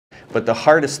But the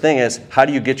hardest thing is, how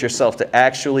do you get yourself to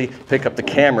actually pick up the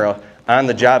camera on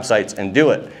the job sites and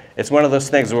do it? It's one of those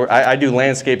things where I do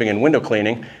landscaping and window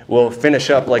cleaning. We'll finish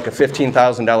up like a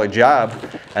 $15,000 job,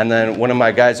 and then one of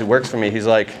my guys who works for me, he's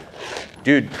like,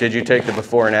 dude, did you take the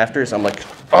before and afters? I'm like,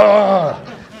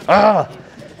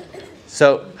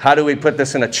 So how do we put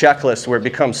this in a checklist where it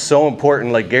becomes so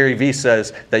important, like Gary Vee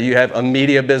says, that you have a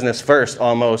media business first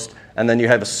almost, and then you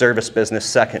have a service business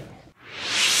second?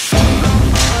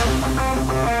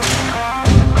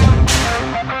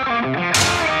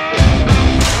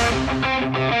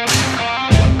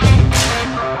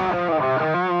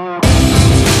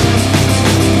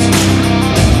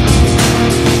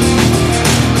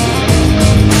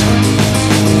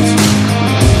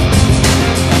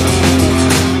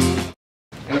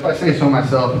 If I say so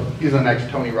myself, he's the next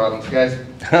Tony Robbins, guys.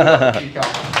 Keith Kalfas.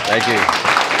 Thank you.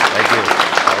 Thank you.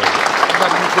 I'm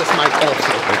about to use this mic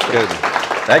also. That's good.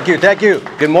 Thank you. Thank you.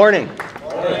 Good morning.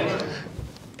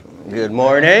 Good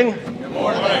morning. Good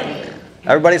morning.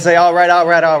 Everybody say, all right, all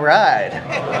right, all right.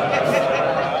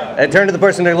 And turn to the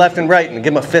person to their left and right and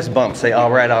give them a fist bump. Say,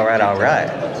 all right, all right, all right.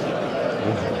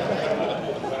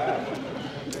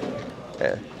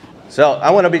 Yeah. So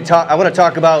I want to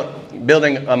talk about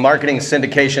building a marketing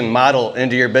syndication model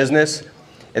into your business.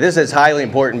 And this is highly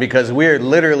important because we're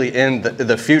literally in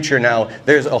the future now.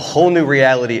 There's a whole new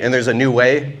reality and there's a new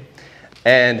way.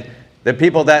 And the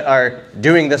people that are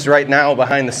doing this right now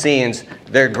behind the scenes,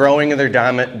 they're growing and they're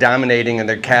dominating and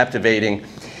they're captivating.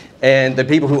 And the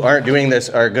people who aren't doing this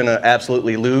are going to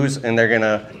absolutely lose, and they're going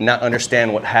to not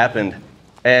understand what happened.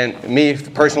 And me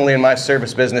personally, in my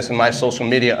service business and my social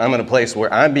media, I'm in a place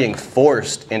where I'm being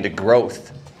forced into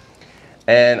growth.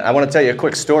 And I want to tell you a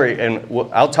quick story, and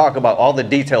I'll talk about all the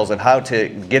details of how to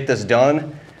get this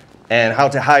done and how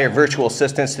to hire virtual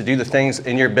assistants to do the things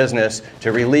in your business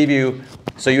to relieve you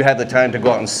so you have the time to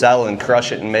go out and sell and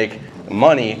crush it and make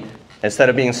money instead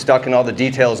of being stuck in all the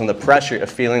details and the pressure of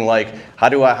feeling like, how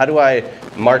do I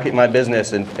market my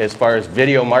business and as far as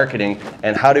video marketing,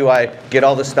 and how do I get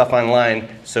all this stuff online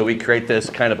so we create this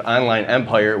kind of online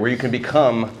empire where you can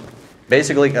become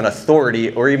basically an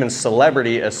authority or even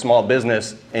celebrity as small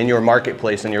business in your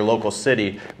marketplace in your local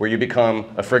city, where you become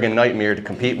a friggin' nightmare to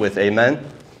compete with. Amen?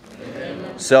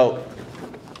 Amen. So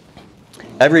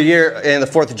every year in the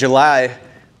 4th of July,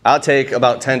 I'll take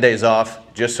about 10 days off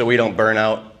just so we don't burn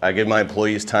out. I give my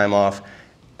employees time off,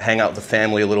 hang out with the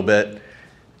family a little bit,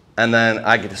 and then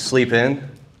I get to sleep in.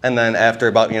 And then after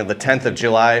about the 10th of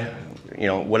July,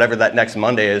 whatever that next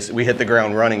Monday is, we hit the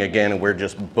ground running again and we're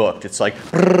just booked. It's like,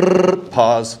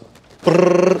 pause.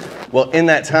 Well, in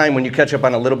that time, when you catch up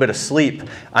on a little bit of sleep,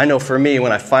 I know for me,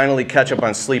 when I finally catch up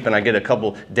on sleep and I get a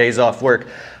couple days off work,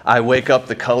 I wake up,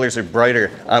 the colors are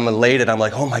brighter, I'm elated, I'm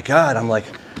like, oh my God,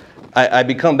 I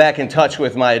become back in touch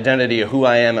with my identity of who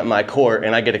I am at my core,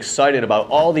 and I get excited about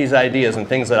all these ideas and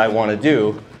things that I want to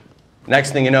do.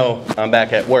 Next thing you know, I'm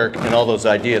back at work and all those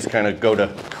ideas kind of go to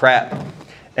crap.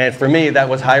 And for me, that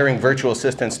was hiring virtual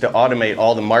assistants to automate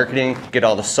all the marketing, get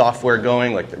all the software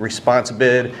going, like the response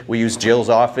bid. We use Jill's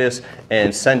office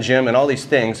and Send Jim and all these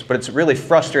things. But it's really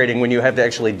frustrating when you have to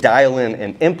actually dial in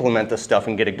and implement the stuff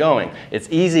and get it going. It's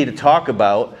easy to talk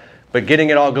about, but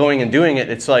getting it all going and doing it,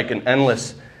 it's like an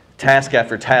endless task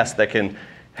after task that can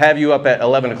have you up at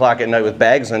 11 o'clock at night with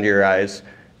bags under your eyes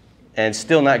and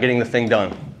still not getting the thing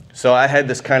done. So I had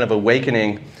this kind of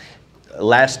awakening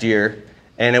last year,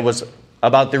 and it was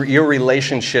about your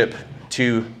relationship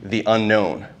to the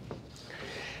unknown.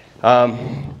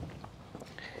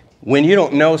 When you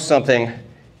don't know something,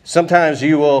 sometimes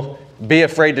you will be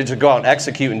afraid to just go out and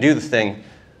execute and do the thing.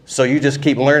 So you just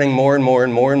keep learning more and more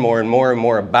and more and more and more and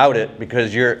more about it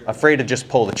because you're afraid to just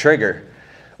pull the trigger.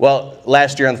 Well,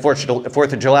 last year on the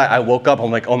 4th of July, I woke up,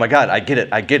 I'm like, oh my God, I get it,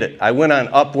 I get it. I went on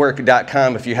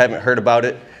Upwork.com, if you haven't heard about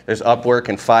it. There's Upwork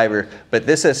and Fiverr, but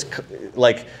this is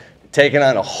like taken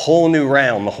on a whole new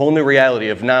realm, a whole new reality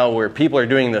of now where people are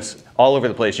doing this all over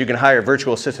the place. You can hire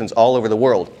virtual assistants all over the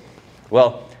world.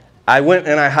 Well, I went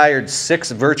and I hired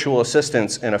 6 virtual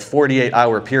assistants in a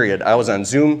 48-hour period. I was on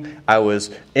Zoom, I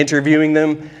was interviewing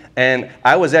them, and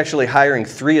I was actually hiring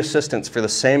 3 assistants for the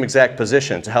same exact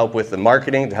position to help with the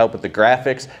marketing, to help with the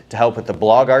graphics, to help with the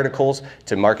blog articles,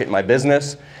 to market my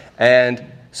business. And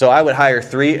so I would hire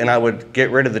 3 and I would get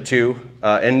rid of the 2,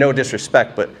 and no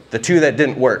disrespect, but the 2 that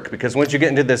didn't work, because once you get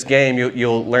into this game,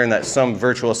 you'll learn that some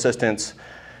virtual assistants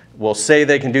will say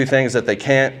they can do things that they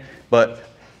can't, but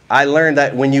I learned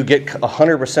that when you get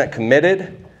 100%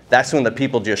 committed, that's when the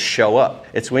people just show up.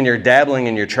 It's when you're dabbling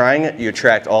and you're trying it, you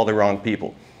attract all the wrong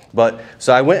people.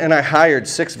 So I went and I hired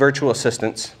 6 virtual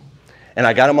assistants, And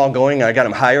I got them all going, I got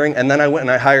them hiring, and then I went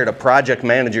and I hired a project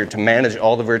manager to manage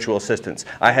all the virtual assistants.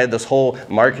 I had this whole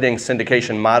marketing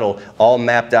syndication model all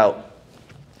mapped out.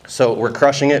 So we're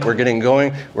crushing it, we're getting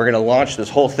going, we're gonna launch this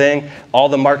whole thing. All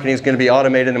the marketing is gonna be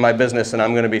automated in my business and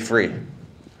I'm gonna be free.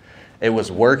 It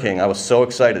was working, I was so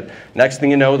excited. Next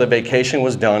thing you know, the vacation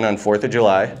was done on 4th of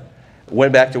July.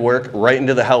 Went back to work, right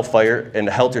into the hellfire, and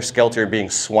the helter-skelter being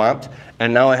swamped.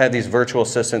 And now I have these virtual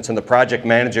assistants and the project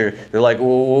manager, they're like,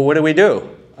 well, what do we do?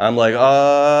 I'm like,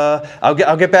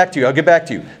 I'll get back to you, I'll get back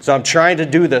to you. So I'm trying to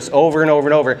do this over and over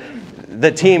and over.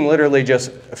 The team literally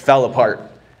just fell apart.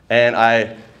 And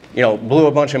I blew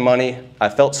a bunch of money, I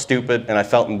felt stupid, and I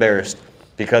felt embarrassed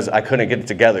because I couldn't get it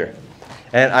together.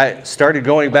 And I started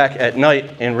going back at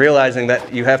night and realizing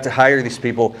that you have to hire these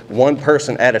people one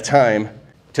person at a time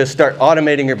to start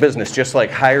automating your business, just like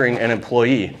hiring an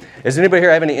employee. Does anybody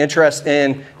here have any interest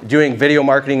in doing video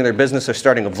marketing in their business or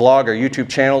starting a vlog or YouTube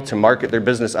channel to market their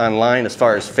business online as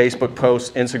far as Facebook posts,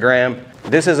 Instagram?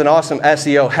 This is an awesome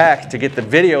SEO hack to get the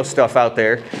video stuff out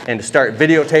there and to start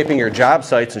videotaping your job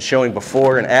sites and showing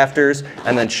before and afters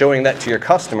and then showing that to your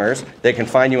customers. They can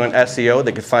find you on SEO,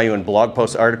 they can find you in blog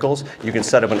post articles. You can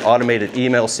set up an automated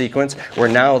email sequence where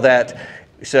now that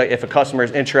so if a customer is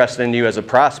interested in you as a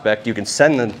prospect, you can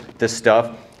send them this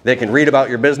stuff. They can read about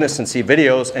your business and see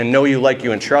videos and know you, like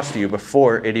you, and trust you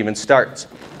before it even starts.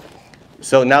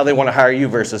 So now they want to hire you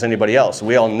versus anybody else.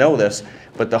 We all know this,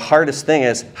 but the hardest thing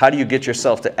is how do you get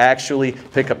yourself to actually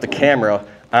pick up the camera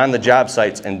on the job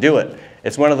sites and do it?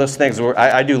 It's one of those things where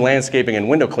I do landscaping and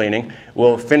window cleaning.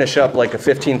 We'll finish up like a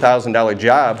 $15,000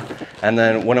 job, and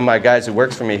then one of my guys who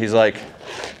works for me, he's like,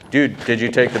 dude, did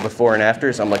you take the before and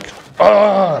afters? I'm like,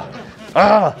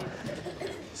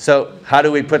 So how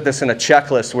do we put this in a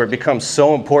checklist where it becomes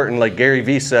so important, like Gary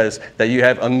Vee says, that you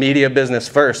have a media business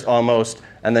first almost,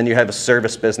 and then you have a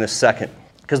service business second?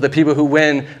 Because the people who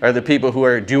win are the people who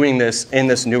are doing this in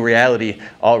this new reality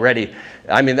already.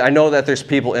 I mean, I know that there's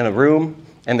people in a room,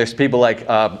 and there's people like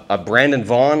Brandon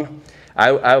Vaughn.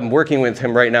 I'm working with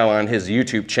him right now on his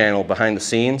YouTube channel, Behind the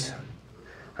Scenes.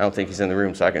 I don't think he's in the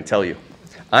room, so I can tell you.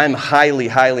 I'm highly,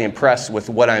 highly impressed with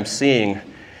what I'm seeing,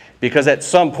 because at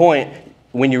some point,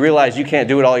 when you realize you can't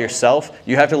do it all yourself,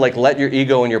 you have to let your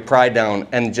ego and your pride down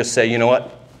and just say, you know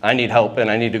what, I need help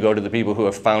and I need to go to the people who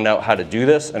have found out how to do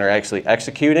this and are actually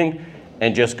executing,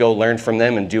 and just go learn from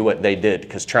them and do what they did,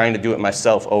 because trying to do it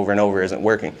myself over and over isn't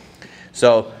working.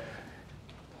 So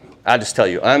I'll just tell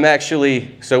you,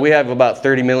 so we have about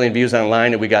 30 million views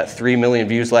online, and we got 3 million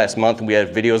views last month, and we have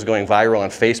videos going viral on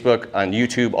Facebook, on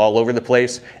YouTube, all over the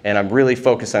place, and I'm really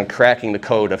focused on cracking the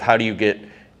code of how do you get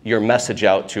your message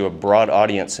out to a broad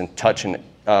audience and touch and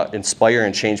inspire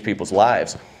and change people's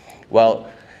lives.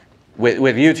 Well,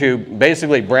 with YouTube,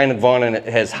 basically Brandon Vaughn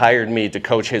has hired me to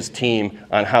coach his team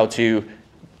on how to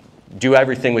do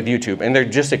everything with YouTube, and they're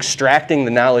just extracting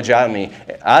the knowledge out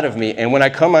of me. And when I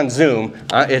come on Zoom,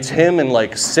 it's him and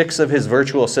like 6 of his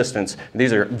virtual assistants.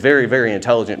 These are very, very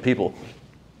intelligent people.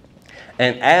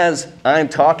 And as I'm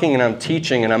talking and I'm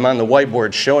teaching and I'm on the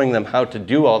whiteboard showing them how to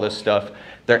do all this stuff,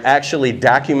 they're actually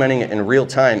documenting it in real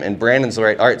time. And Brandon's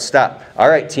like, all right, stop. All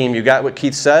right, team, you got what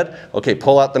Keith said? Okay,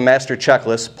 pull out the master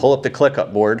checklist, pull up the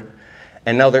ClickUp board.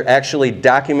 And now they're actually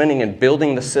documenting and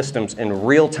building the systems in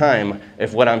real time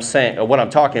of what I'm saying, or what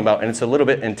I'm talking about. And it's a little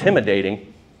bit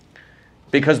intimidating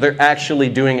because they're actually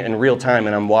doing it in real time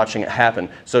and I'm watching it happen.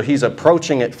 So he's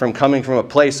approaching it from coming from a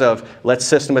place of, let's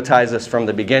systematize this from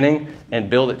the beginning and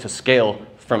build it to scale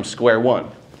from square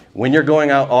one. When you're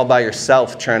going out all by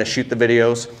yourself trying to shoot the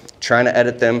videos, trying to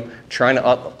edit them, trying to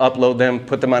upload them,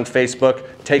 put them on Facebook,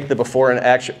 take the before and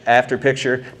after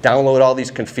picture, download all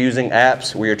these confusing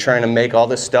apps where you're trying to make all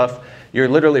this stuff, you're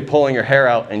literally pulling your hair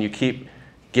out and you keep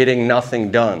getting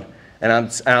nothing done. And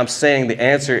I'm saying the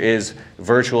answer is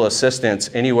virtual assistants,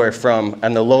 anywhere from,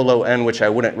 on the low end, which I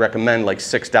wouldn't recommend, like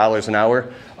 $6 an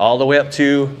hour, all the way up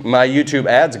to my YouTube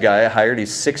ads guy I hired,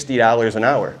 he's $60 an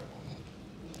hour.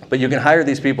 But you can hire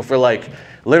these people for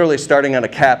literally starting on a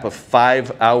cap of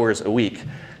 5 hours a week.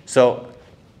 So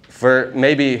for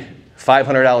maybe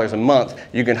 $500 a month,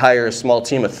 you can hire a small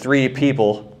team of 3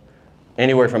 people,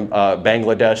 anywhere from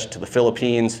Bangladesh to the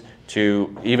Philippines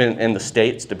to even in the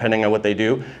States, depending on what they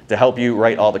do, to help you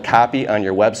write all the copy on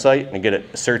your website and get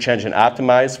it search engine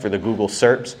optimized for the Google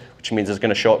SERPs, which means it's going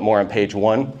to show up more on page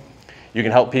 1. You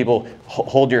can help people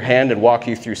hold your hand and walk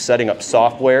you through setting up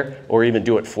software, or even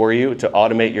do it for you to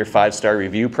automate your 5-star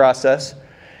review process.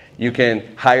 You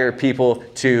can hire people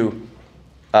to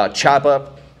chop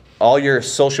up all your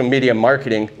social media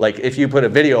marketing, like if you put a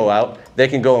video out, they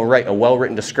can go and write a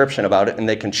well-written description about it, and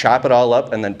they can chop it all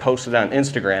up and then post it on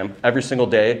Instagram every single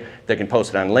day. They can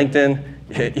post it on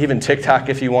LinkedIn, even TikTok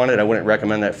if you wanted. I wouldn't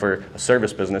recommend that for a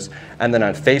service business. And then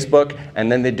on Facebook, and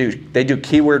then they do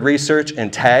keyword research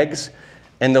and tags,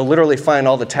 and they'll literally find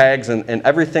all the tags and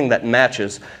everything that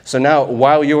matches. So now,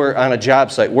 while you're on a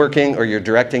job site working or you're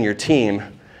directing your team,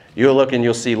 you'll look and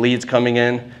you'll see leads coming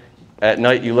in. At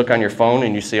night, you look on your phone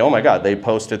and you see, oh my God, they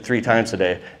posted 3 times a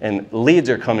day. And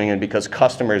leads are coming in because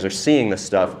customers are seeing this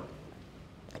stuff.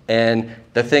 And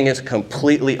the thing is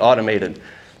completely automated.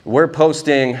 We were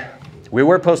posting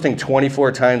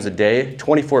 24 times a day,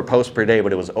 24 posts per day,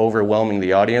 but it was overwhelming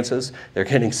the audiences. They're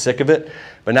getting sick of it.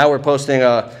 But now we're posting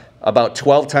about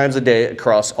 12 times a day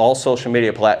across all social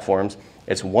media platforms.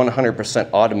 It's 100%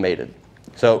 automated.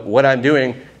 So what I'm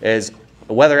doing is,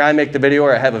 whether I make the video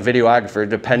or I have a videographer,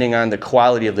 depending on the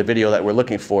quality of the video that we're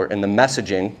looking for and the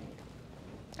messaging,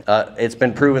 it's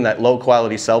been proven that low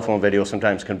quality cell phone video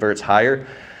sometimes converts higher.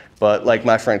 But like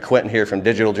my friend Quentin here from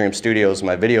Digital Dream Studios,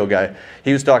 my video guy,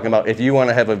 he was talking about if you want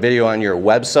to have a video on your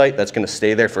website that's going to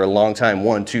stay there for a long time,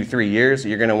 1, 2, 3 years,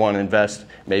 you're going to want to invest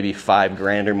maybe $5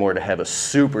 grand or more to have a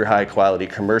super high quality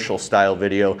commercial style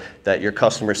video that your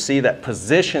customers see that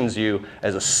positions you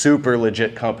as a super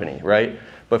legit company, right?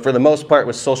 But for the most part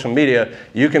with social media,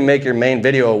 you can make your main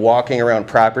video walking around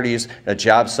properties, a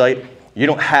job site. You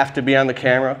don't have to be on the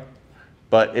camera,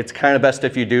 but it's kind of best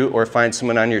if you do, or find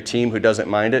someone on your team who doesn't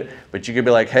mind it. But you could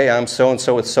be like, hey, I'm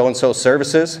so-and-so with so-and-so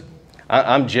services.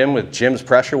 I'm Jim with Jim's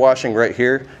Pressure Washing right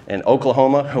here in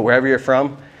Oklahoma, or wherever you're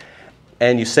from.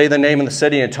 And you say the name of the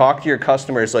city and talk to your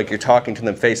customers like you're talking to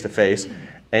them face to face.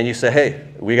 And you say, hey,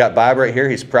 we got Bob right here.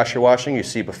 He's pressure washing. You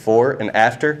see before and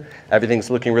after. Everything's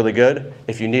looking really good.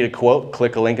 If you need a quote,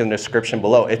 click a link in the description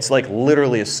below. It's like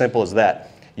literally as simple as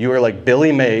that. You are like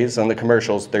Billy Mays on the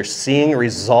commercials. They're seeing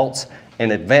results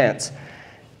in advance.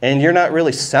 And you're not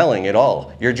really selling at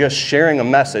all. You're just sharing a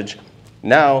message.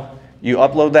 Now, you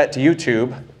upload that to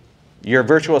YouTube. Your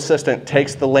virtual assistant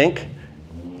takes the link.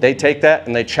 They take that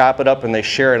and they chop it up and they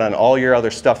share it on all your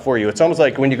other stuff for you. It's almost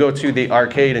like when you go to the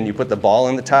arcade and you put the ball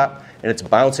in the top and it's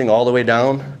bouncing all the way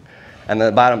down and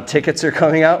the bottom tickets are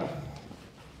coming out.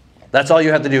 That's all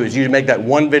you have to do is you make that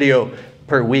one video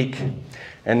per week.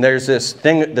 And there's this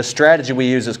thing, the strategy we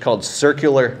use is called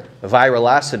circular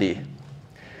virality.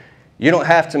 You don't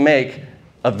have to make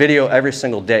a video every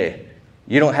single day.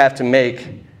 You don't have to make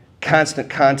constant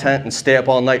content and stay up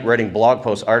all night writing blog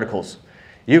posts, articles.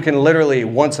 You can literally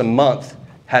once a month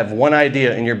have one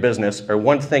idea in your business or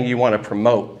one thing you want to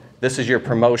promote. This is your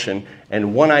promotion,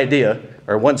 and one idea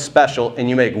or one special, and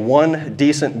you make one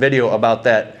decent video about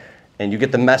that, and you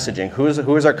get the messaging.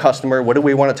 Who is our customer? What do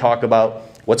we want to talk about?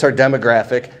 What's our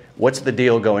demographic? What's the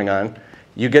deal going on?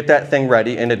 You get that thing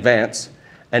ready in advance,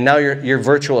 and now your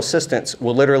virtual assistants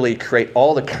will literally create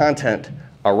all the content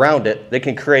around it. They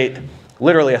can create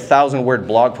literally a 1,000-word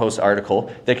blog post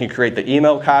article. They can create the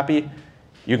email copy.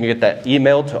 You can get that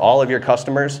emailed to all of your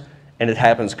customers, and it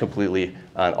happens completely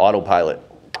on autopilot.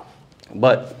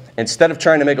 But instead of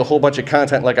trying to make a whole bunch of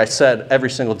content, like I said, every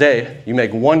single day, you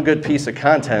make one good piece of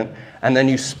content, and then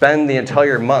you spend the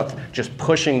entire month just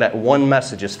pushing that one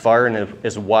message as far and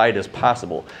as wide as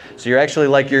possible. So you're actually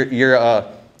like if you're on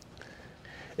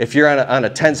a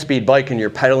 10-speed bike and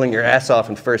you're pedaling your ass off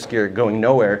in first gear going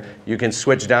nowhere, you can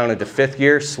switch down into 5th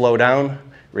gear, slow down,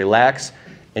 relax,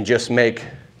 and just make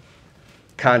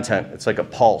content. It's like a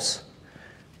pulse.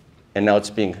 And now it's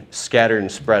being scattered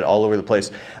and spread all over the place.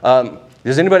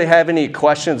 Does anybody have any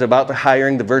questions about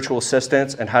hiring the virtual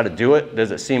assistants and how to do it?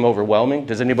 Does it seem overwhelming?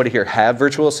 Does anybody here have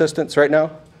virtual assistants right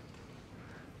now?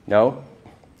 No?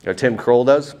 Or Tim Kroll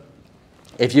does?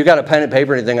 If you got a pen and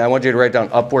paper or anything, I want you to write down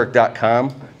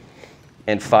Upwork.com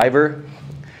and Fiverr.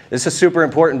 This is super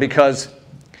important because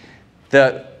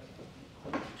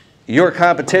your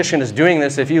competition is doing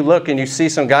this. If you look and you see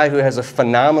some guy who has a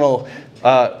phenomenal,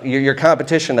 your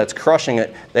competition that's crushing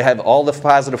it, they have all the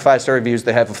positive 5-star reviews,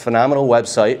 they have a phenomenal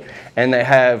website, and they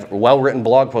have well-written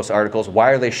blog post articles.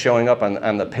 Why are they showing up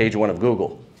on the page 1 of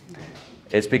Google?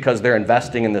 It's because they're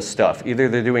investing in this stuff. Either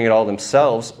they're doing it all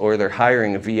themselves or they're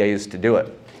hiring VAs to do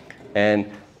it.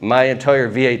 And my entire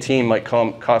VA team might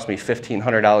cost me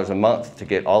 $1,500 a month to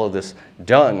get all of this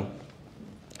done,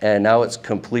 and now it's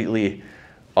completely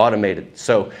automated.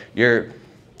 So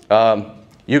you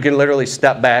can literally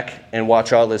step back and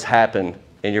watch all this happen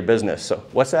in your business. So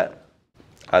what's that?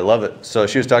 I love it. So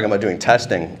she was talking about doing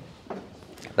testing.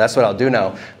 That's what I'll do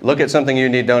now. Look at something you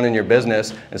need done in your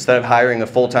business. Instead of hiring a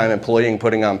full-time employee and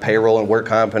putting on payroll and work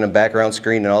comp and a background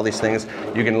screen and all these things,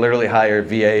 you can literally hire a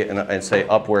VA and say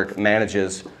Upwork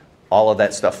manages all of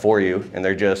that stuff for you, and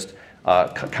they're just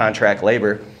contract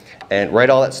labor. And write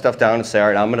all that stuff down and say, all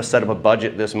right, I'm going to set up a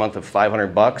budget this month of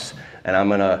 $500, and I'm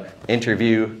going to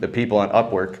interview the people on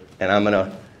Upwork, and I'm going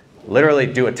to literally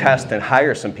do a test and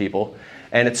hire some people.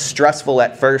 And it's stressful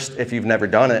at first if you've never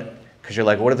done it, because you're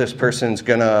like, what if this person's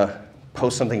going to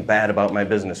post something bad about my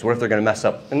business? What if they're going to mess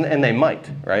up? And they might,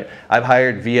 right? I've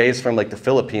hired VAs from like the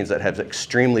Philippines that have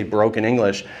extremely broken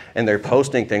English, and they're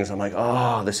posting things. I'm like,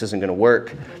 oh, this isn't going to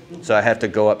work. So I have to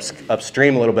go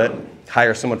upstream a little bit,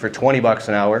 hire someone for $20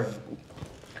 an hour,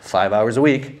 5 hours a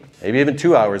week, maybe even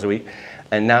 2 hours a week,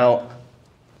 and now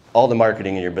all the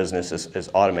marketing in your business is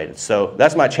automated. So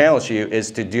that's my challenge to you,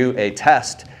 is to do a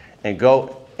test and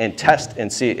go and test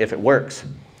and see if it works.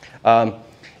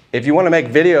 If you want to make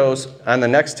videos, on the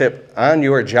next tip, on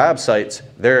your job sites,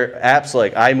 there are apps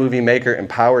like iMovie Maker and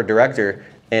Power Director,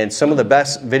 and some of the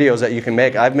best videos that you can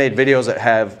make. I've made videos that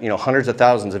have hundreds of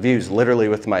thousands of views literally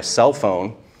with my cell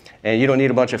phone, and you don't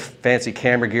need a bunch of fancy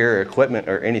camera gear or equipment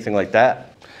or anything like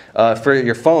that. For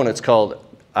your phone, it's called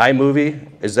iMovie.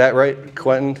 Is that right,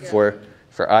 Quentin? Yeah.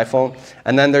 For iPhone.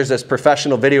 And then there's this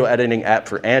professional video editing app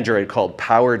for Android called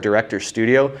Power Director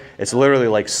Studio. It's literally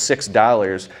like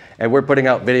 $6, and we're putting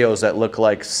out videos that look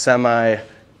like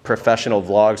semi-professional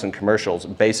vlogs and commercials,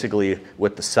 basically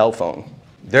with the cell phone.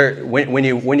 When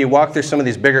you walk through some of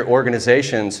these bigger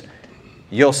organizations,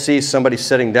 you'll see somebody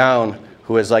sitting down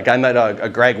who is like, I met a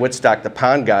Greg Wittstock, the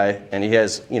pond guy, and he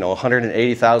has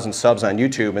 180,000 subs on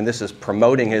YouTube, and this is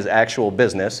promoting his actual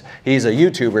business. He's a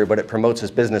YouTuber, but it promotes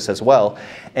his business as well.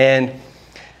 And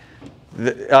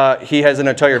he has an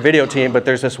entire video team, but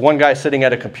there's this one guy sitting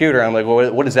at a computer. I'm like,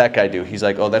 well, what does that guy do? He's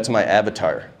like, oh, that's my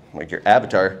avatar. I'm like, your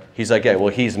avatar? He's like, yeah,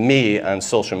 well, he's me on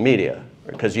social media,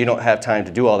 because you don't have time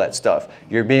to do all that stuff.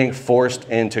 You're being forced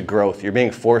into growth. You're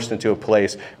being forced into a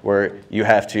place where you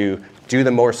have to do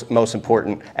the most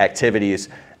important activities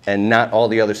and not all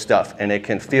the other stuff. And it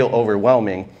can feel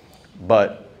overwhelming,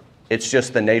 but it's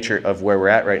just the nature of where we're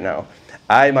at right now.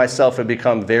 I myself have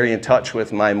become very in touch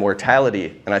with my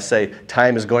mortality, and I say,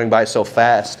 time is going by so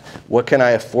fast. What can I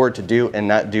afford to do and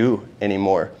not do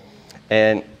anymore?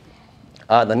 And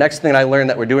the next thing I learned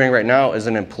that we're doing right now is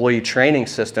an employee training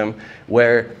system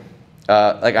where,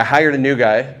 like, I hired a new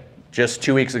guy just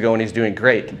 2 weeks ago, and he's doing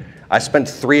great. I spent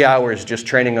 3 hours just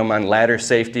training him on ladder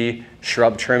safety,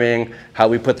 shrub trimming, how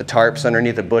we put the tarps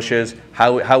underneath the bushes,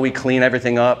 how we clean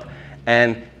everything up.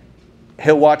 And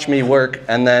he'll watch me work,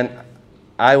 and then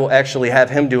I will actually have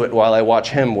him do it while I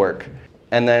watch him work.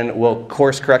 And then we'll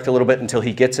course correct a little bit until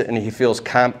he gets it and he feels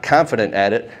confident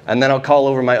at it. And then I'll call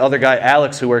over my other guy,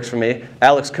 Alex, who works for me.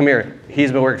 Alex, come here.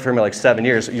 He's been working for me like 7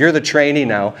 years. You're the trainee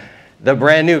now. The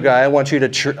brand new guy, I want you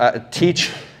to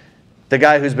teach the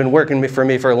guy who's been working for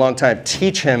me for a long time.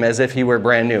 Teach him as if he were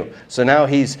brand new. So now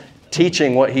he's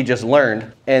teaching what he just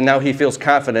learned, and now he feels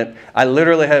confident. I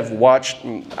literally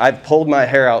I've pulled my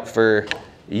hair out for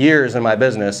years in my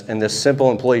business, and this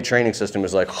simple employee training system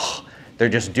is like, oh, they're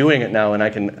just doing it now, and I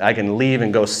can leave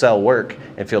and go sell work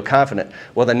and feel confident.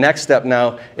 Well, the next step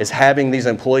now is having these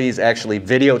employees actually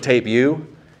videotape you,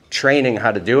 training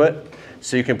how to do it,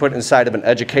 so you can put it inside of an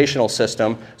educational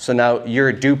system. So now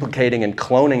you're duplicating and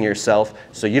cloning yourself,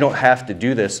 so you don't have to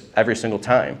do this every single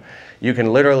time. You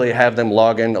can literally have them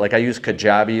log in, like I use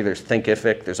Kajabi, there's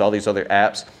Thinkific, there's all these other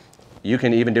apps. You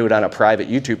can even do it on a private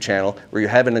YouTube channel where you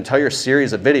have an entire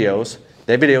series of videos.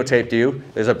 They videotaped you.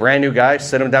 There's a brand new guy,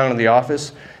 sit him down in the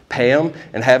office, pay him,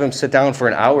 and have him sit down for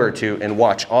an hour or two and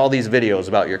watch all these videos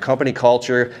about your company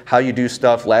culture, how you do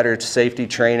stuff, ladder safety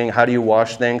training, how do you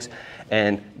wash things,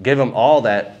 and give him all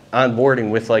that onboarding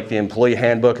with like the employee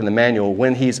handbook and the manual.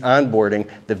 When he's onboarding,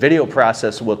 the video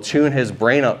process will tune his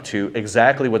brain up to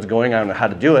exactly what's going on and how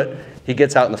to do it. He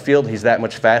gets out in the field, he's that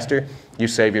much faster, you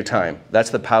save your time. That's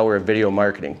the power of video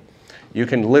marketing. You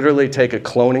can literally take a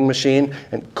cloning machine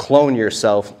and clone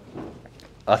yourself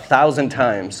 1,000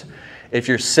 times. If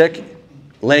you're sick,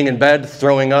 laying in bed,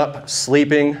 throwing up,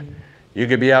 sleeping, you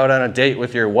could be out on a date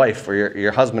with your wife or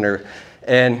your husband,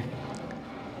 and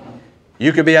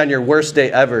you could be on your worst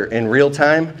day ever in real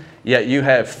time, yet you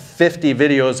have 50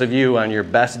 videos of you on your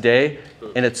best day,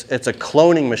 and it's a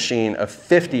cloning machine of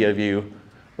 50 of you,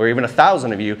 or even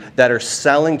 1,000 of you, that are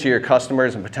selling to your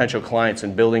customers and potential clients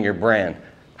and building your brand.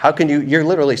 How can you're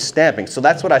literally stamping. So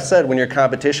that's what I said, when your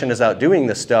competition is out doing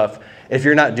this stuff, if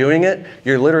you're not doing it,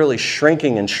 you're literally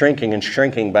shrinking and shrinking and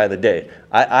shrinking by the day.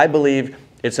 I believe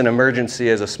it's an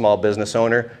emergency as a small business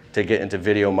owner to get into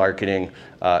video marketing,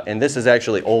 and this is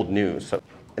actually old news. So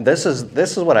this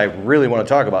is what I really want to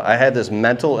talk about. I had this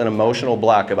mental and emotional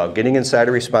block about getting inside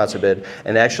a response bid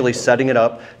and actually setting it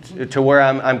up to where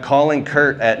I'm calling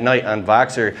Kurt at night on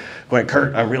Voxer going,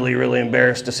 Kurt, I'm really, really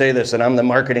embarrassed to say this, and I'm the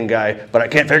marketing guy, but I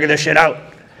can't figure this shit out.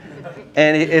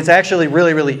 And it's actually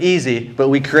really, really easy, but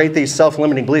we create these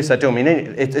self-limiting beliefs that don't mean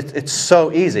anything. It's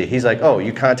so easy. He's like, oh,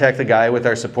 you contact the guy with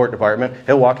our support department.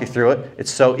 He'll walk you through it.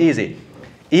 It's so easy.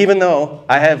 Even though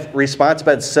I have response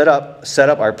beds set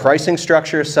up, our pricing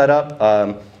structure is set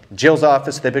up. Jill's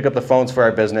office, they pick up the phones for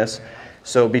our business.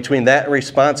 So between that and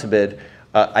response bid,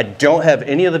 I don't have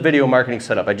any of the video marketing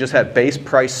set up. I just have base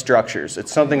price structures.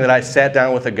 It's something that I sat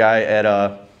down with a guy at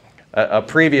a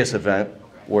previous event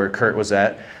where Kurt was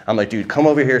at. I'm like, dude, come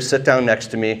over here, sit down next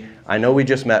to me. I know we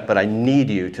just met, but I need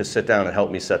you to sit down and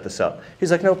help me set this up.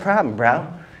 He's like, no problem, bro.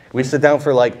 We sit down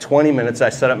for like 20 minutes. I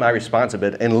set up my response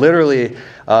bid, and literally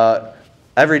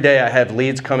every day I have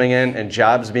leads coming in and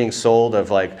jobs being sold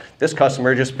of like, this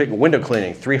customer just picked window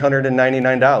cleaning,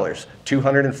 $399,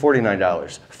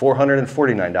 $249,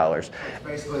 $449. It's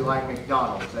basically like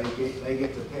McDonald's. They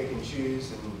get to pick and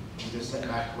choose, and you just sit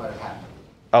back and let it happen.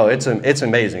 Oh, it's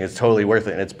amazing. It's totally worth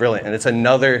it, and it's brilliant. And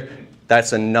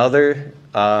that's another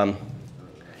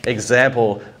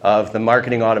example of the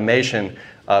marketing automation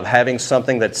of having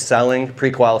something that's selling,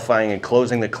 pre-qualifying, and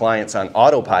closing the clients on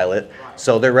autopilot,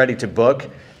 so they're ready to book,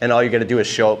 and all you got to do is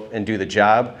show up and do the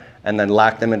job, and then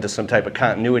lock them into some type of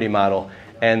continuity model.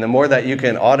 And the more that you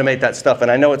can automate that stuff, and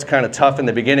I know it's kind of tough in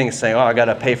the beginning saying, oh, I got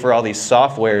to pay for all these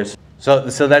softwares. So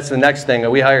that's the next thing.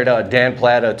 We hired Dan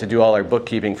Plata to do all our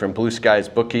bookkeeping from Blue Skies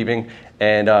Bookkeeping,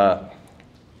 and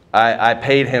I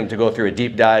paid him to go through a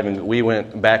deep dive, and we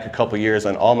went back a couple years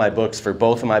on all my books for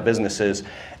both of my businesses,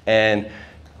 and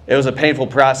it was a painful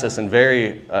process and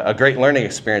a great learning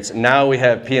experience. Now we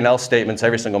have P&L statements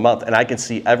every single month, and I can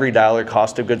see every dollar,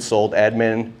 cost of goods sold,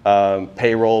 admin,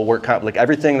 payroll, work comp, like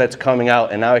everything that's coming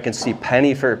out, and now I can see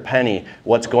penny for penny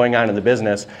what's going on in the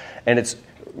business, and it's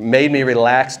made me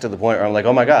relax to the point where I'm like,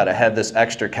 oh my God, I have this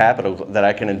extra capital that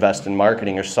I can invest in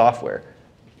marketing or software.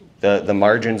 The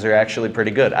margins are actually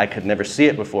pretty good. I could never see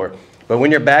it before. But when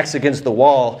your back's against the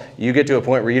wall, you get to a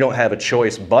point where you don't have a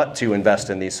choice but to invest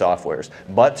in these softwares,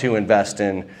 but to invest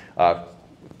in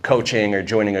coaching or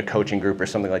joining a coaching group or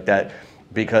something like that,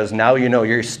 because now you know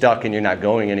you're stuck and you're not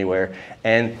going anywhere.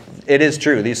 And it is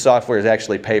true, these softwares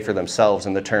actually pay for themselves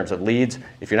in the terms of leads.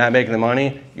 If you're not making the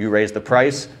money, you raise the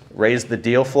price, raise the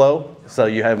deal flow, so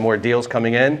you have more deals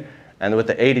coming in. And with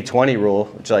the 80-20 rule,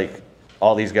 which like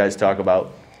all these guys talk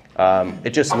about, it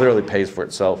just literally pays for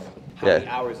itself. How many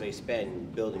hours they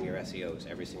spend building your SEOs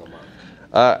every single month?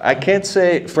 I can't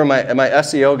say for my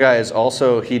SEO guy is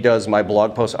also, he does my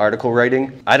blog post article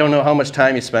writing. I don't know how much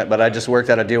time he spent, but I just worked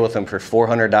out a deal with him for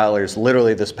 $400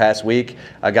 literally this past week.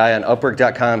 A guy on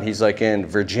Upwork.com, he's like in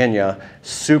Virginia,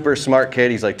 super smart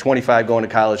kid. He's like 25 going to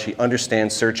college. He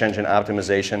understands search engine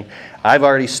optimization. I've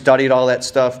already studied all that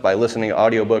stuff by listening to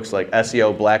audiobooks like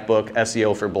SEO Black Book,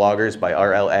 SEO for Bloggers by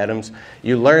R.L. Adams.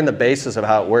 You learn the basis of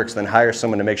how it works, then hire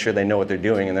someone to make sure they know what they're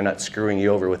doing and they're not screwing you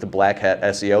over with the black hat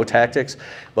SEO tactics.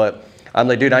 But I'm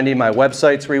like, dude, I need my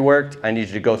websites reworked. I need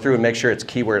you to go through and make sure it's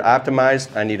keyword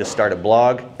optimized. I need to start a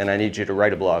blog, and I need you to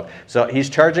write a blog. So he's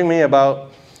charging me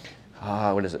about,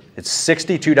 what is it? It's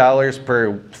 $62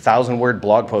 per 1,000-word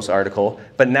blog post article.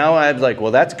 But now I'm like,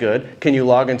 well, that's good. Can you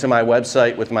log into my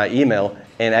website with my email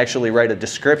and actually write a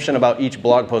description about each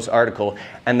blog post article,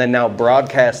 and then now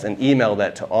broadcast and email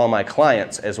that to all my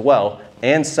clients as well,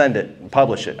 and send it, and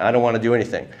publish it. I don't want to do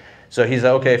anything. So he's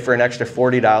okay, for an extra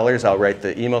 $40, I'll write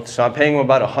the email. So I'm paying him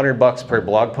about $100 per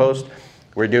blog post.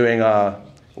 We're doing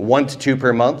 1 to 2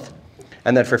 per month.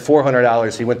 And then for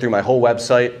 $400, he went through my whole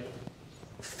website,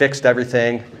 fixed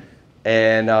everything,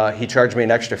 and he charged me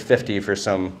an extra $50 for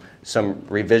some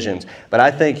revisions. But I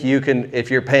think you can,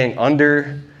 if you're paying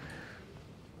under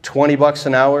 $20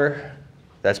 an hour,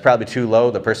 that's probably too low.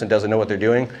 The person doesn't know what they're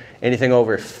doing. Anything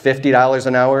over $50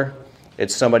 an hour,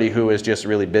 it's somebody who is just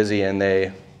really busy, and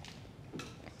they,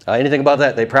 anything about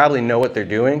that, they probably know what they're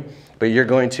doing, but you're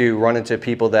going to run into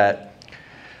people that,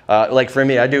 like for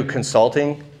me, I do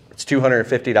consulting. It's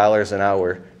 $250 an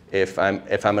hour if I'm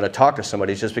going to talk to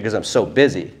somebody, just because I'm so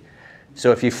busy.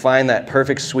 So if you find that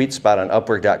perfect sweet spot on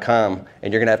Upwork.com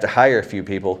and you're going to have to hire a few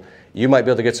people, you might be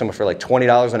able to get someone for like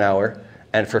 $20 an hour,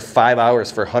 and for 5 hours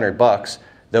for $100,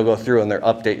 they'll go through and they'll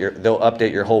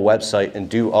update your whole website and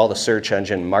do all the search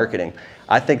engine marketing.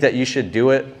 I think that you should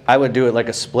do it. I would do it like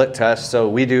a split test. So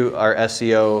we do our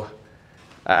SEO,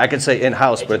 I could say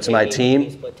in-house, but it's my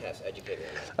team. Split test, educate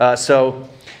me. So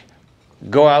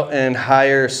go out and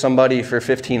hire somebody for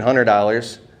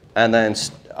 $1,500, and then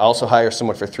also hire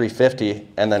someone for $350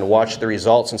 and then watch the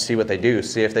results and see what they do.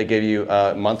 See if they give you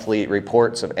monthly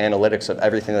reports of analytics of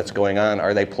everything that's going on.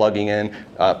 Are they plugging in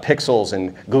pixels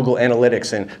and Google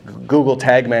Analytics and Google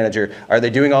Tag Manager? Are they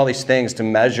doing all these things to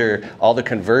measure all the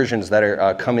conversions that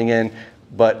are coming in?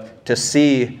 But to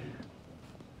see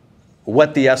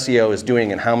what the SEO is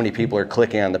doing and how many people are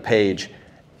clicking on the page.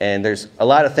 And there's a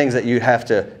lot of things that you have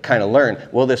to kind of learn.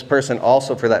 Will this person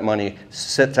also, for that money,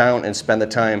 sit down and spend the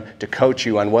time to coach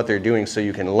you on what they're doing so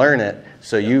you can learn it,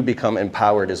 so you become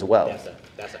empowered as well?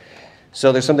 That's it.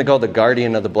 So there's something called the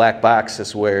guardian of the black box.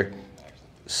 Is where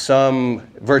some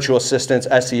virtual assistants,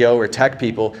 SEO or tech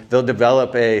people, they'll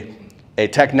develop a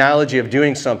technology of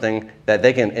doing something that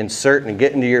they can insert and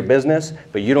get into your business,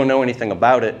 but you don't know anything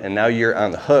about it, and now you're on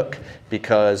the hook,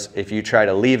 because if you try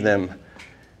to leave them,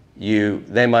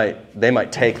 they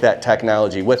might take that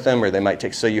technology with them, or they might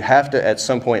take, so you have to at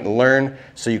some point learn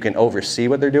so you can oversee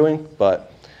what they're doing.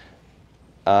 But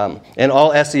and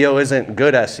all SEO isn't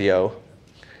good SEO.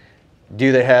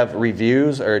 Do they have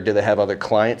reviews, or do they have other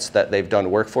clients that they've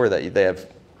done work for that they have?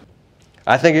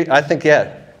 I think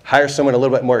yeah, hire someone a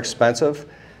little bit more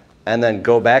expensive and then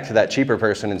go back to that cheaper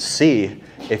person and see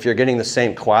if you're getting the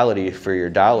same quality for your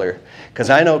dollar.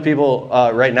 Because I know people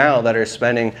right now that are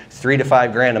spending $3 to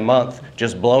 $5 grand a month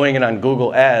just blowing it on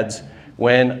Google ads,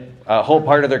 when a whole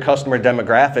part of their customer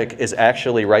demographic is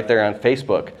actually right there on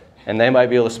Facebook, and they might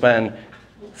be able to spend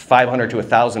 $500 to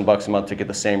 $1,000 a month to get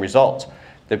the same results.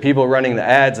 The people running the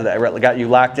ads that got you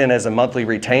locked in as a monthly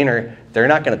retainer, they're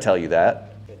not going to tell you that.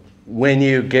 When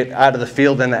you get out of the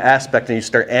field in the aspect and you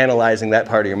start analyzing that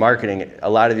part of your marketing, a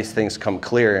lot of these things come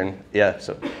clear. And yeah,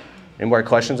 so any more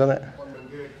questions on that? Can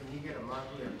you get a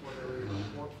monthly or quarterly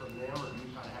report from them, or do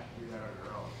you kind of have to do that on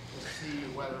your own to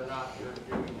see whether or not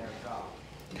they're doing their job?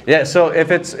 Yeah, so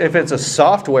if it's a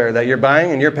software that you're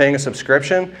buying and you're paying a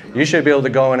subscription, you should be able to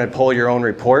go in and pull your own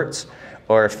reports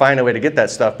or find a way to get that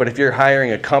stuff. But if you're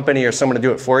hiring a company or someone to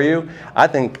do it for you, I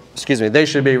think, they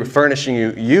should be furnishing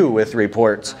you with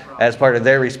reports as part of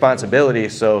their responsibility,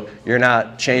 so you're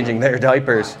not changing their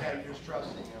diapers.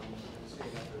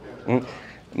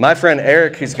 My friend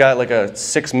Eric, he's got like a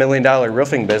 $6 million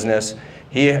roofing business.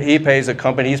 He pays a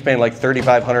company, he's paying like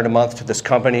 $3,500 a month to this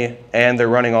company, and they're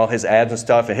running all his ads and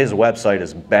stuff, and his website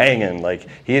is banging. Like,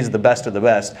 he's the best of the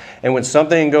best. And when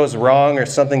something goes wrong or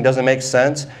something doesn't make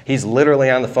sense, he's literally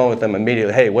on the phone with them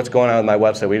immediately. Hey, what's going on with my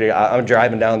website? I'm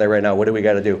driving down there right now. What do we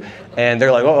got to do? And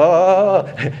they're like,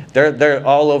 oh. They're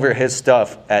all over his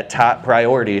stuff at top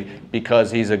priority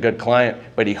because he's a good client,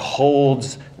 but he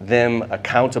holds them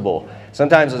accountable.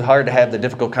 Sometimes it's hard to have the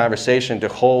difficult conversation to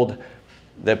hold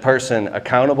the person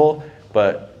accountable,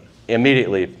 but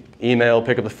immediately email,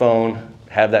 pick up the phone,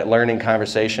 have that learning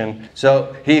conversation.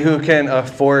 So he who can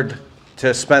afford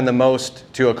to spend the most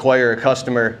to acquire a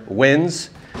customer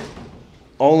wins.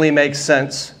 Only makes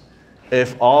sense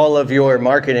if all of your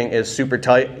marketing is super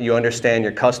tight, you understand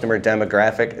your customer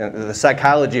demographic, and the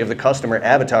psychology of the customer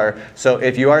avatar. So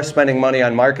if you are spending money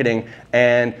on marketing,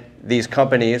 and these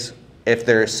companies, if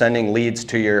they're sending leads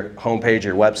to your homepage,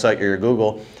 your website, or your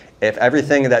Google, if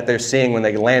everything that they're seeing when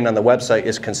they land on the website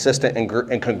is consistent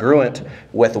and congruent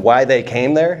with why they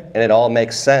came there, and it all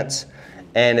makes sense,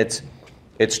 and it's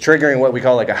triggering what we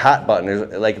call like a hot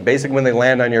button. Like, basically when they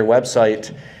land on your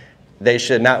website, they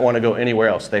should not want to go anywhere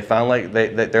else. They found like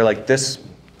they're like, this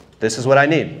is what I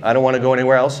need. I don't want to go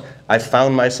anywhere else. I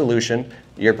found my solution.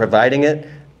 You're providing it,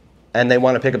 and they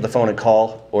want to pick up the phone and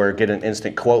call or get an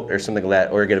instant quote or something like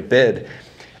that, or get a bid.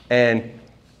 And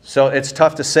so it's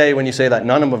tough to say when you say that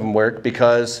none of them work,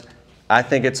 because I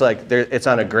think it's like it's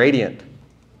on a gradient.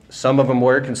 Some of them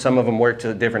work and some of them work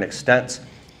to different extents.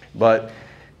 But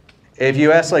if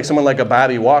you ask like someone like a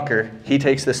Bobby Walker, he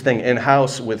takes this thing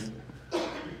in-house with,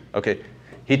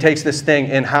 he takes this thing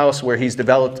in-house where he's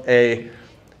developed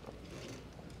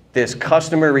this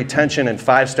customer retention and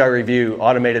 5-star review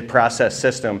automated process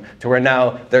system to where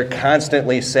now they're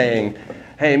constantly saying,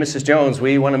 hey, Mrs. Jones,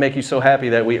 we want to make you so happy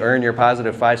that we earn your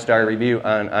positive 5-star review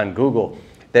on Google.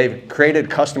 They've created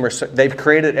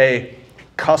a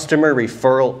customer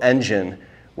referral engine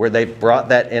where they've brought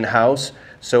that in-house,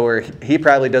 so where he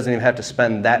probably doesn't even have to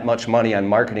spend that much money on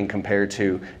marketing compared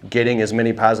to getting as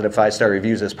many positive 5-star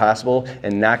reviews as possible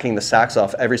and knocking the socks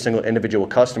off every single individual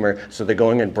customer, so they're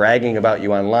going and bragging about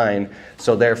you online,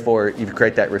 so therefore you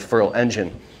create that referral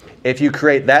engine. If you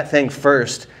create that thing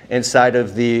first inside of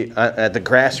at the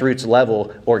grassroots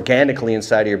level, organically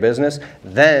inside of your business,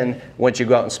 then once you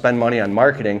go out and spend money on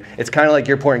marketing, it's kind of like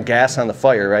you're pouring gas on the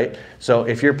fire, right? So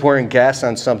if you're pouring gas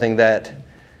on something that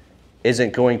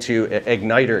isn't going to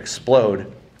ignite or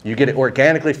explode, You get it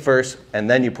organically first, and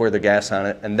then you pour the gas on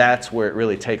it, and that's where it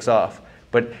really takes off.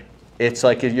 But it's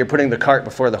like you're putting the cart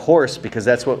before the horse, because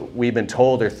that's what we've been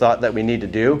told or thought that we need to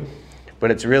do.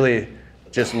 But it's really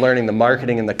just learning the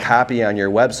marketing and the copy on your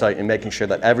website and making sure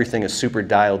that everything is super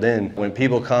dialed in. When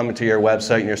people come to your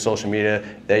website and your social media,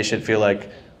 they should feel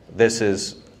like this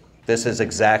is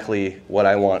exactly what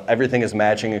I want. Everything is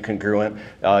matching and congruent.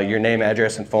 Your name,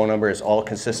 address, and phone number is all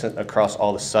consistent across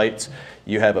all the sites.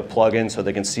 You have a plugin so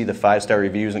they can see the 5-star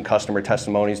reviews and customer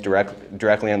testimonies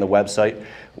directly on the website.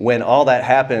 When all that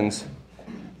happens,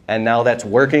 and now that's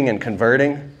working and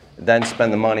converting, then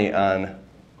spend the money on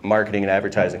marketing and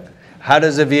advertising. How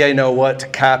does a VA know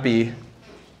what copy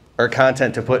or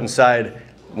content to put inside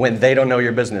when they don't know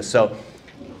your business? So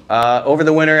over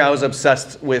the winter, I was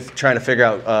obsessed with trying to figure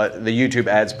out the YouTube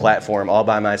ads platform all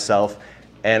by myself.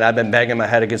 And I've been banging my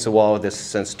head against the wall with this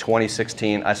since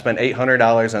 2016. I spent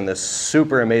 $800 on this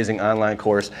super amazing online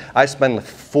course. I spent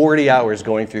 40 hours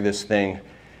going through this thing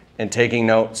and taking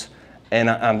notes. And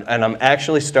I'm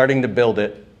actually starting to build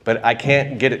it, but I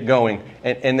can't get it going.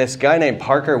 And this guy named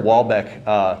Parker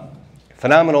Walbeck,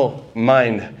 phenomenal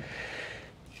mind,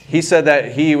 he said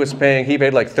that he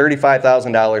paid like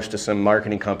 $35,000 to some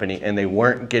marketing company, and they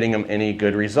weren't getting him any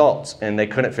good results, and they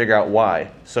couldn't figure out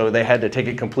why. So they had to take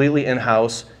it completely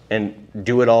in-house and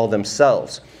do it all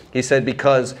themselves. He said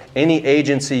because any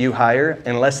agency you hire,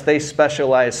 unless they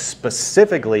specialize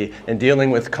specifically in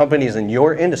dealing with companies in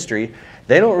your industry,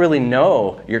 they don't really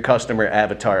know your customer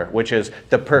avatar, which is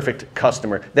the perfect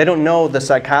customer. They don't know the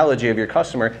psychology of your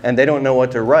customer, and they don't know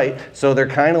what to write, so they're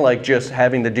kind of like just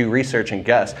having to do research and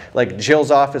guess. Like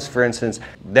Jill's office, for instance,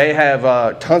 they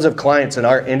have tons of clients in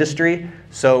our industry,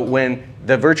 so when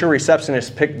the virtual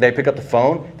receptionist pick up the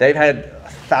phone, they've had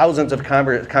thousands of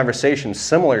conversations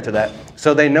similar to that,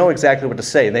 so they know exactly what to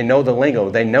say. They know the lingo,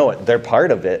 they know it, they're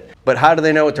part of it. But how do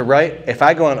they know what to write? If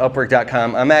I go on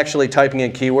Upwork.com, I'm actually typing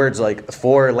in keywords like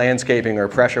for landscaping or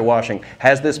pressure washing.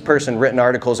 Has this person written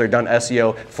articles or done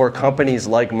SEO for companies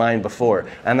like mine before?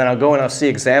 And then I'll go and I'll see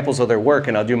examples of their work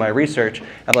and I'll do my research.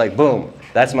 I'm like, boom,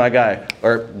 that's my guy.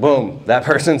 Or boom, that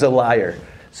person's a liar.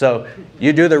 So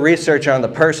you do the research on the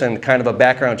person, kind of a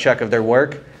background check of their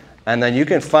work, and then you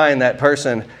can find that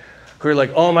person who are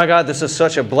like, oh my God, this is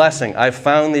such a blessing. I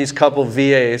found these couple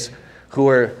VAs who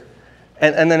are,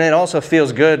 and then it also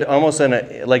feels good almost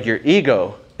in like your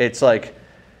ego. It's like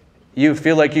you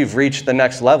feel like you've reached the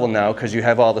next level now because you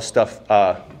have all the stuff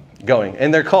going.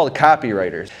 And they're called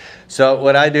copywriters. So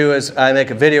what I do is I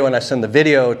make a video and I send the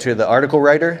video to the article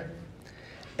writer.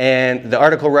 And the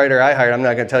article writer I hired, I'm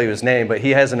not going to tell you his name, but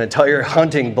he has an entire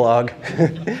hunting blog.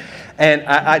 And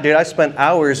I spent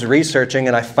hours researching,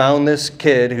 and I found this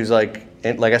kid who's like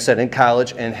I said, in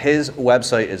college, and his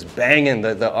website is banging.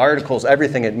 The articles,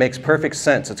 everything, it makes perfect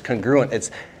sense. It's congruent. It's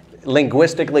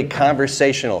linguistically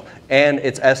conversational, and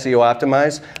it's SEO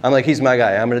optimized. I'm like, he's my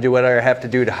guy. I'm going to do whatever I have to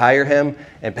do to hire him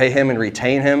and pay him and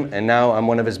retain him, and now I'm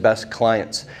one of his best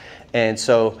clients. And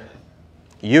so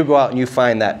you go out and you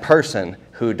find that person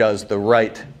who does the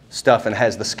right stuff and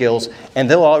has the skills, and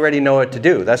they'll already know what to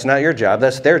do. That's not your job,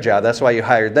 that's their job. That's why you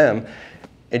hired them.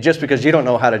 And just because you don't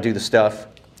know how to do the stuff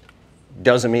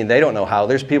doesn't mean they don't know how.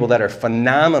 There's people that are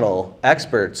phenomenal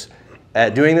experts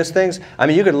at doing these things. I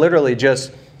mean, you could literally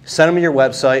just send them to your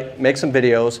website, make some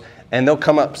videos, and they'll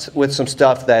come up with some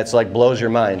stuff that's like blows your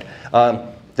mind.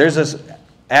 There's this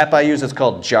app I use, it's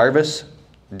called Jarvis.ai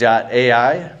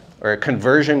or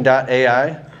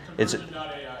conversion.ai. It's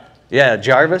yeah,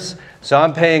 Jarvis. So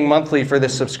I'm paying monthly for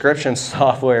this subscription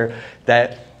software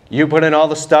that you put in all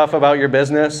the stuff about your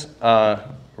business.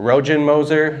 Rogen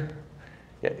Moser.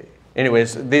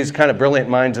 Anyways, these kind of brilliant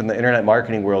minds in the internet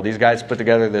marketing world, these guys put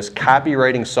together this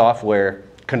copywriting software,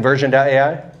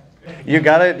 conversion.ai. You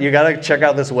gotta check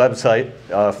out this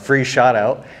website, free shout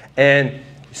out. And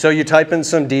so you type in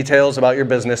some details about your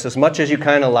business as much as you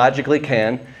kind of logically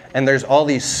can, and there's all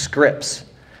these scripts.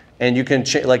 And you can,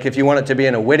 like if you want it to be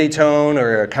in a witty tone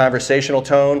or a conversational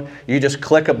tone, you just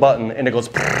click a button and it goes,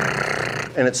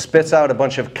 and it spits out a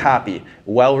bunch of copy.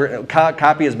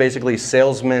 Copy is basically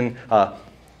salesmanship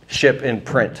in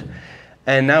print.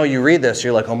 And now you read this,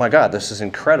 you're like, oh my God, this is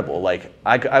incredible. Like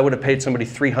I would have paid somebody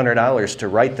 $300 to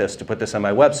write this, to put this on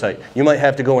my website. You might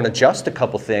have to go and adjust a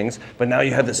couple things, but now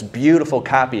you have this beautiful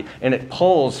copy, and it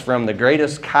pulls from the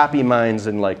greatest copy minds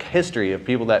in like history of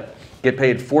people that get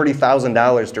paid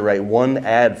 $40,000 to write one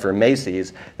ad for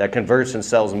Macy's that converts and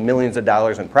sells millions of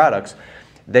dollars in products.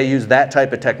 They use that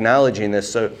type of technology in this,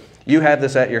 so you have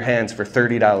this at your hands for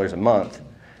 $30 a month.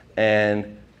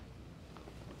 And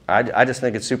I just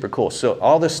think it's super cool. So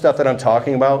all this stuff that I'm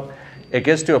talking about, it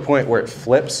gets to a point where it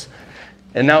flips.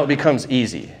 and now it becomes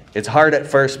easy. It's hard at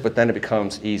first, but then it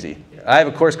becomes easy. I have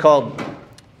a course called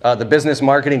the Business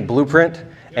Marketing Blueprint,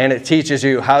 and it teaches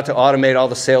you how to automate all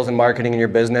the sales and marketing in your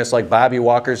business, like Bobby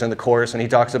Walker's in the course, and he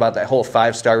talks about that whole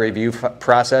 5-star review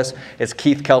process. It's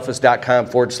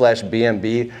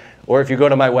keithkalfas.com/BMB, or if you go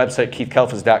to my website,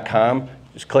 keithkalfas.com,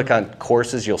 just click on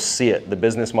courses, you'll see it, the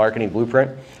Business Marketing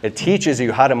Blueprint. It teaches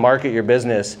you how to market your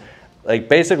business. Like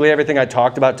basically everything I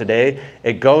talked about today,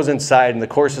 it goes inside, and the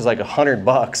course is like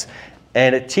 $100,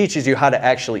 and it teaches you how to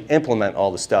actually implement all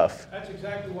the stuff. That's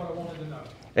exactly what I wanted to know.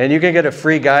 And you can get a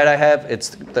free guide I have.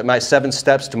 It's my 7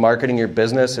 steps to marketing your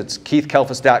business. It's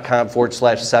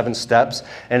keithkalfas.com/7 steps.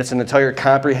 And it's an entire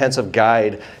comprehensive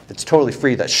guide that's totally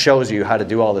free that shows you how to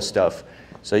do all this stuff.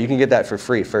 So you can get that for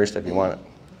free first if you want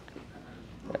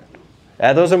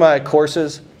it. Those are my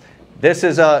courses. This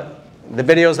is the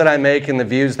videos that I make and the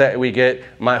views that we get.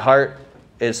 My heart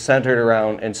is centered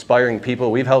around inspiring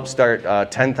people. We've helped start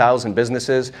 10,000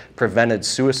 businesses, prevented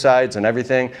suicides and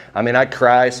everything. I mean, I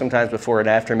cry sometimes before and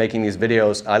after making these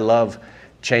videos. I love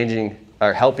changing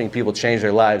or helping people change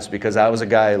their lives, because I was a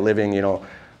guy living, you know,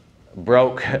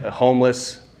 broke,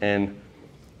 homeless, and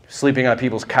sleeping on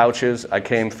people's couches. I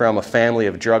came from a family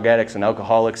of drug addicts and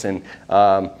alcoholics, and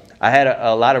I had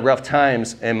a lot of rough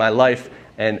times in my life.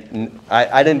 And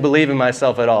I didn't believe in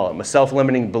myself at all. My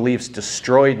self-limiting beliefs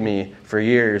destroyed me for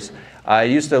years. I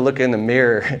used to look in the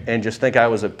mirror and just think I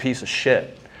was a piece of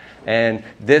shit. And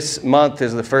this month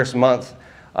is the first month.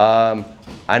 I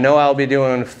know I'll be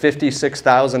doing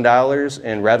 $56,000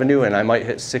 in revenue, and I might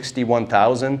hit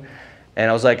 61,000. And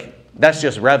I was like, that's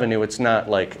just revenue. It's not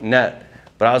like net.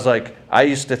 But I was like, I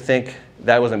used to think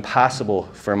that was impossible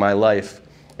for my life.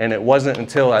 And it wasn't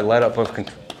until I let up of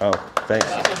control. Oh, thanks.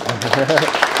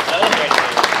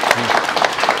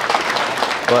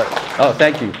 Oh,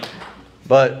 thank you.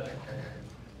 But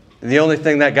the only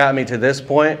thing that got me to this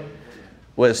point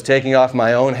was taking off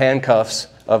my own handcuffs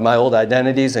of my old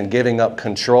identities and giving up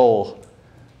control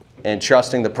and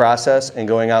trusting the process and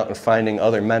going out and finding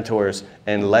other mentors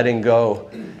and letting go.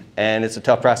 And it's a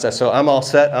tough process. So I'm all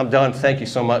set. I'm done. Thank you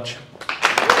so much.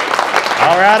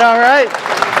 All right, all right.